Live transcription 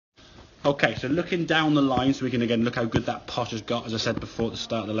Okay, so looking down the line, so we can again look how good that Posh has got, as I said before at the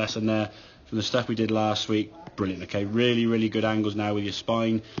start of the lesson there, from the stuff we did last week. Brilliant, okay, really, really good angles now with your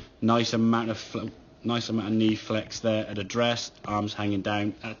spine. Nice amount of knee flex there at address, arms hanging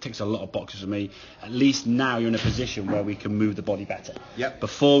down. That ticks a lot of boxes for me. At least now you're in a position where we can move the body better. Yep.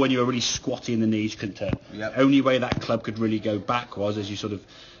 Before, when you were really squatty in the knees, you couldn't turn. Yep. Only way that club could really go back was as you sort of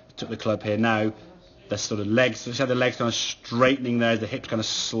took the club here now. The sort of legs, so see how the legs kind of straightening there, as the hips kind of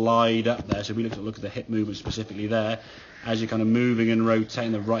slide up there. So we look at the hip movement specifically there. As you're kind of moving and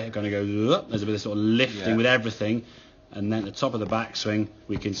rotating, the right hip kind of goes up. There's a bit of sort of lifting with everything. And then at the top of the backswing,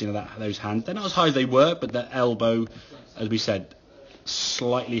 we can see that those hands, they're not as high as they were, but that elbow, as we said,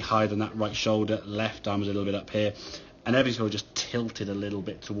 slightly higher than that right shoulder. Left arm is a little bit up here. And everything's sort of just tilted a little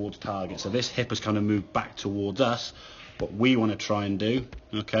bit towards target. So this hip has kind of moved back towards us. What we want to try and do,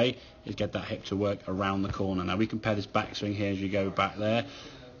 okay, is get that hip to work around the corner. Now we compare this backswing here as you go back there.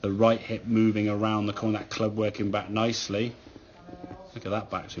 The right hip moving around the corner, that club working back nicely. Look at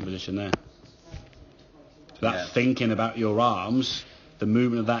that backswing position there. So that thinking about your arms, the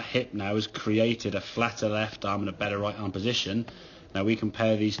movement of that hip now has created a flatter left arm and a better right arm position. Now we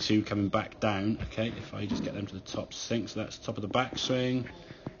compare these two coming back down, okay, if I just get them to the top sync, so that's top of the backswing.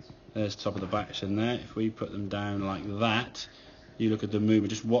 There's top of the backswing there. If we put them down like that, you look at the movement,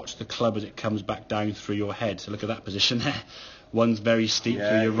 just watch the club as it comes back down through your head. So look at that position there. One's very steep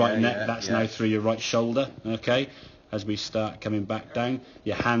through your right neck, that's now through your right shoulder, okay? As we start coming back down,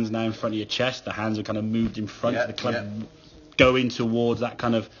 your hands now in front of your chest, the hands are kind of moved in front, the club going towards that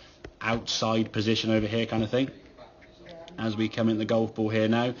kind of outside position over here kind of thing. As we come in the golf ball here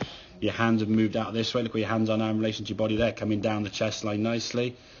now, your hands have moved out this way. Look where your hands are now in relation to your body there, coming down the chest line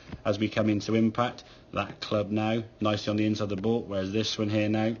nicely. As we come into impact, that club now nicely on the inside of the ball, whereas this one here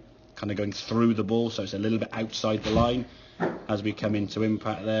now kind of going through the ball, so it's a little bit outside the line. As we come into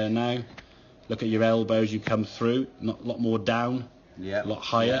impact there now, look at your elbows, you come through, not a lot more down, a lot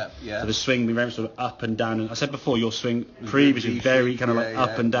higher. So the swing be very sort of up and down. And I said before, your swing previously very kind of like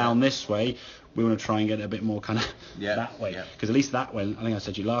up and down this way. We want to try and get it a bit more kind of that way, because at least that way, I think I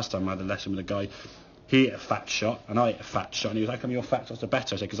said to you last time I had a lesson with a guy, he hit a fat shot and I hit a fat shot, and he was like, how come your fat shots are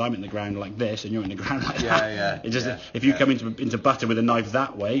better? I said, because I'm in the ground like this and you're in the ground like that. It just, if you come into butter with a knife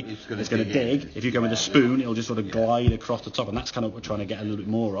that way, it's going to dig. If you come with a spoon, it'll just sort of glide across the top, and that's kind of what we're trying to get a little bit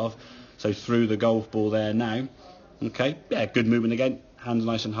more of. So through the golf ball there now, okay, good movement again, hands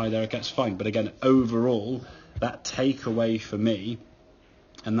nice and high there, that's fine. But again, overall, that takeaway for me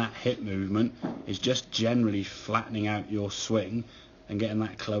and that hip movement is just generally flattening out your swing and getting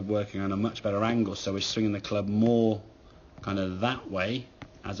that club working on a much better angle. So we're swinging the club more kind of that way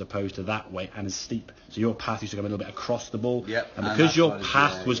as opposed to that way, and as steep. So your path used to go a little bit across the ball. And because your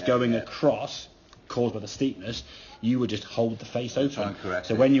path was going across, caused by the steepness, you would just hold the face open.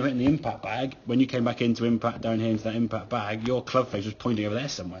 So when you hit in the impact bag, when you came back into impact down here into that impact bag, your club face was pointing over there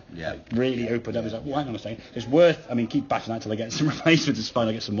somewhere. Like really opened up. It's like, well, hang on a second. It's worth, keep bashing that till I get some replacements. It's fine,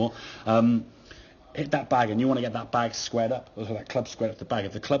 I get some more. Hit that bag, and you want to get that bag squared up, or that club squared up the bag.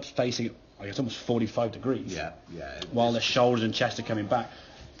 If the club's facing, it's almost 45 degrees, while the shoulders and chest are coming back,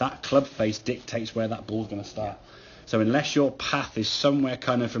 that club face dictates where that ball's going to start. So unless your path is somewhere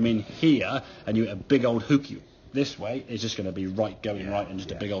kind of from in here, and you hit a big old hook this way, it's just going to be going right and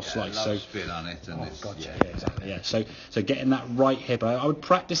just a big old slice. So spin on it, and exactly. So getting that right hip, I would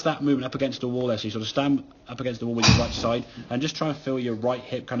practice that movement up against the wall there. So you sort of stand up against the wall with your right side and just try and feel your right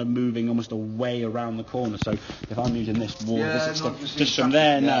hip kind of moving almost away around the corner. So if I'm using this wall, just from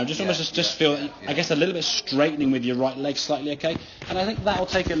there now, just feel, I guess, a little bit straightening with your right leg slightly, okay? And I think that'll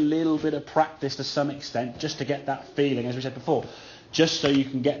take a little bit of practice to some extent just to get that feeling, as we said before. Just so you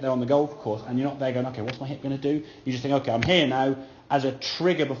can get there on the golf course and you're not there going, okay, what's my hip going to do? You just think, okay, I'm here now. As a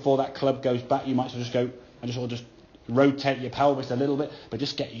trigger before that club goes back, you might sort of just go and just rotate your pelvis a little bit, but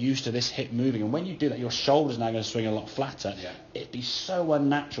just get used to this hip moving. And when you do that, your shoulder's now going to swing a lot flatter. It'd be so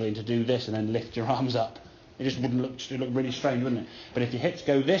unnatural to do this and then lift your arms up. It just wouldn't look really strange, wouldn't it? But if your hips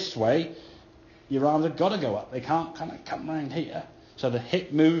go this way, your arms have got to go up. They can't kind of come around here. So the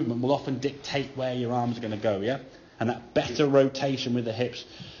hip movement will often dictate where your arms are going to go, And that better rotation with the hips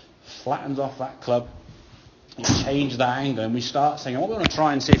flattens off that club, and change that angle, and we start saying, what we want to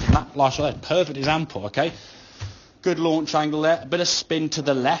try and see from that last shot there, perfect example, okay? Good launch angle there, a bit of spin to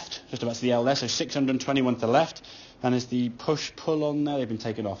the left, just about to the L there, so 621 to the left, and it's the push-pull on there, they've been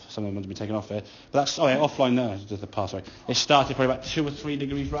taken off, some of them have been taken off there, but that's, offline there, just the pass, sorry. It started probably about 2 or 3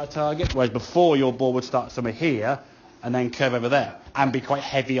 degrees right target, whereas before your ball would start somewhere here, and then curve over there, and be quite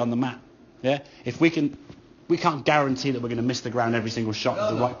heavy on the mat, If we can't guarantee that we're going to miss the ground every single shot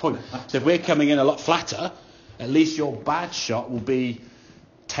at the right point. So if we're coming in a lot flatter, at least your bad shot will be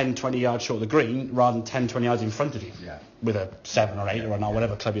 10, 20 yards short of the green rather than 10, 20 yards in front of you with a 7 or 8 or a 9,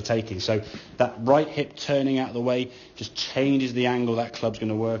 whatever club you're taking. So that right hip turning out of the way just changes the angle that club's going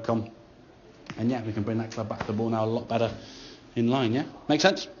to work on. And yeah, we can bring that club back to the ball now a lot better in line, yeah? Make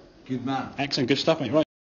sense? Good man. Excellent, good stuff, mate. Right.